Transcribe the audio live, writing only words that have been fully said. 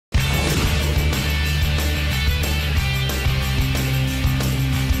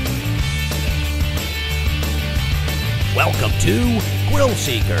to Grill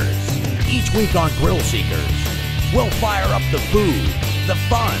Seekers. Each week on Grill Seekers, we'll fire up the food, the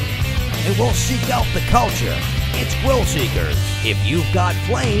fun, and we'll seek out the culture. It's Grill Seekers. If you've got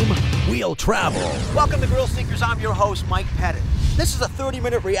flame, we'll travel. Welcome to Grill Seekers. I'm your host, Mike Pettit. This is a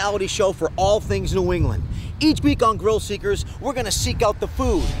 30-minute reality show for all things New England. Each week on Grill Seekers, we're going to seek out the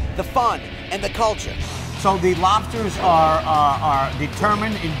food, the fun, and the culture. So the lobsters are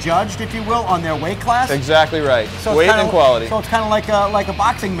determined and judged, if you will, on their weight class? Exactly right. So weight and quality. So it's kind of like a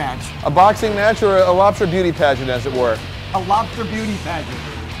boxing match. A boxing match or a lobster beauty pageant, as it were. A lobster beauty pageant.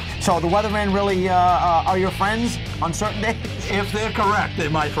 So the weathermen really are your friends on certain days? If they're correct, they're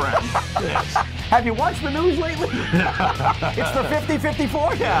my friend. Yes. Have you watched the news lately? It's the 50-50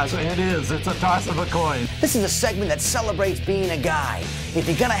 forecast. Yes, it is. It's a toss of a coin. This is a segment that celebrates being a guy. If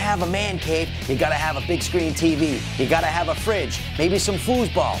you're gonna have a man cave, you gotta have a big screen TV. You gotta have a fridge, maybe some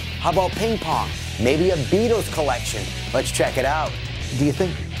foosball. How about ping pong? Maybe a Beatles collection. Let's check it out. Do you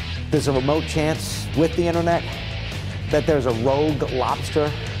think there's a remote chance with the internet that there's a rogue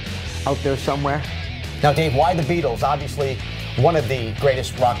lobster out there somewhere? Now, Dave, why the Beatles? Obviously, one of the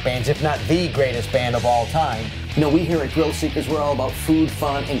greatest rock bands, if not the greatest band of all time. You know, we here at Grill Seekers, we're all about food,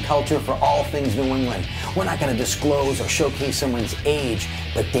 fun, and culture for all things New England. We're not going to disclose or showcase someone's age,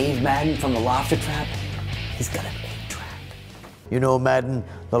 but Dave Madden from the Lobster Trap, he's got an 8-track. You know, Madden,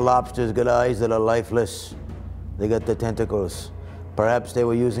 the lobsters got eyes that are lifeless. They got the tentacles. Perhaps they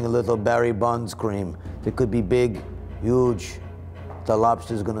were using a little Barry Bonds cream. It could be big, huge. The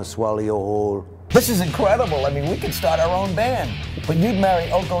lobster's gonna swallow you whole. This is incredible. I mean, we could start our own band, but you'd marry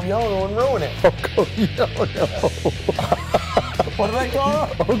Okoyono and ruin it. Okoyono. What did I call her?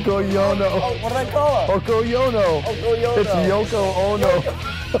 Okoyono. Oh, what did I call her? Okoyono. Okoyono. It's Yoko Ono.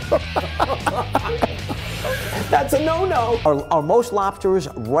 That's a no-no. Are most lobsters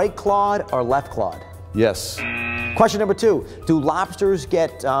right clawed or left clawed? Yes. Question number 2. Do lobsters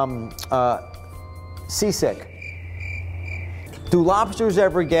get seasick? Do lobsters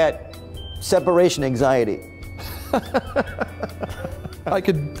ever get separation anxiety? I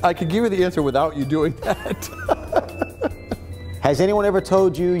could give you the answer without you doing that. Has anyone ever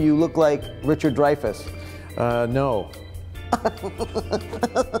told you you look like Richard Dreyfuss? No.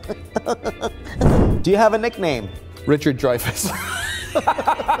 Do you have a nickname? Richard Dreyfuss.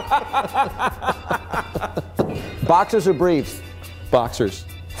 Boxers or briefs? Boxers.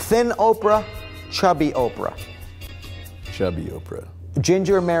 Thin Oprah, chubby Oprah? Chubby Oprah.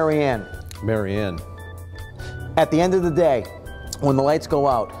 Ginger or Marianne? Marianne. At the end of the day, when the lights go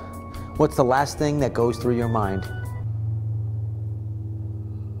out, what's the last thing that goes through your mind?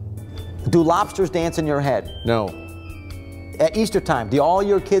 Do lobsters dance in your head? No. At Easter time, do all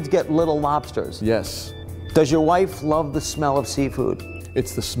your kids get little lobsters? Yes. Does your wife love the smell of seafood?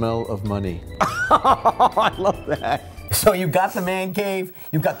 It's the smell of money. I love that. So you've got the man cave,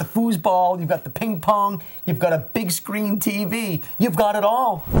 you've got the foosball, you've got the ping pong, you've got a big screen TV. You've got it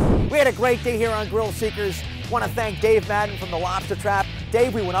all. We had a great day here on Grill Seekers. Want to thank Dave Madden from the Lobster Trap.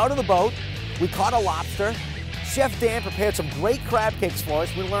 Dave, we went out of the boat, we caught a lobster. Chef Dan prepared some great crab cakes for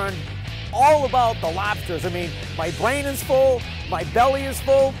us. We learned all about the lobsters. I mean, my brain is full, my belly is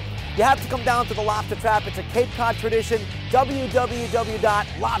full. You have to come down to the Lobster Trap. It's a Cape Cod tradition.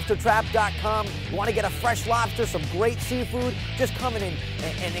 www.lobstertrap.com. You want to get a fresh lobster, some great seafood, just come in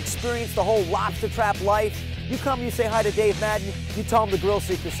and experience the whole Lobster Trap life. You come, you say hi to Dave Madden, you tell him the Grill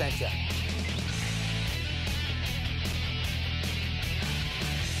Seeker sent you.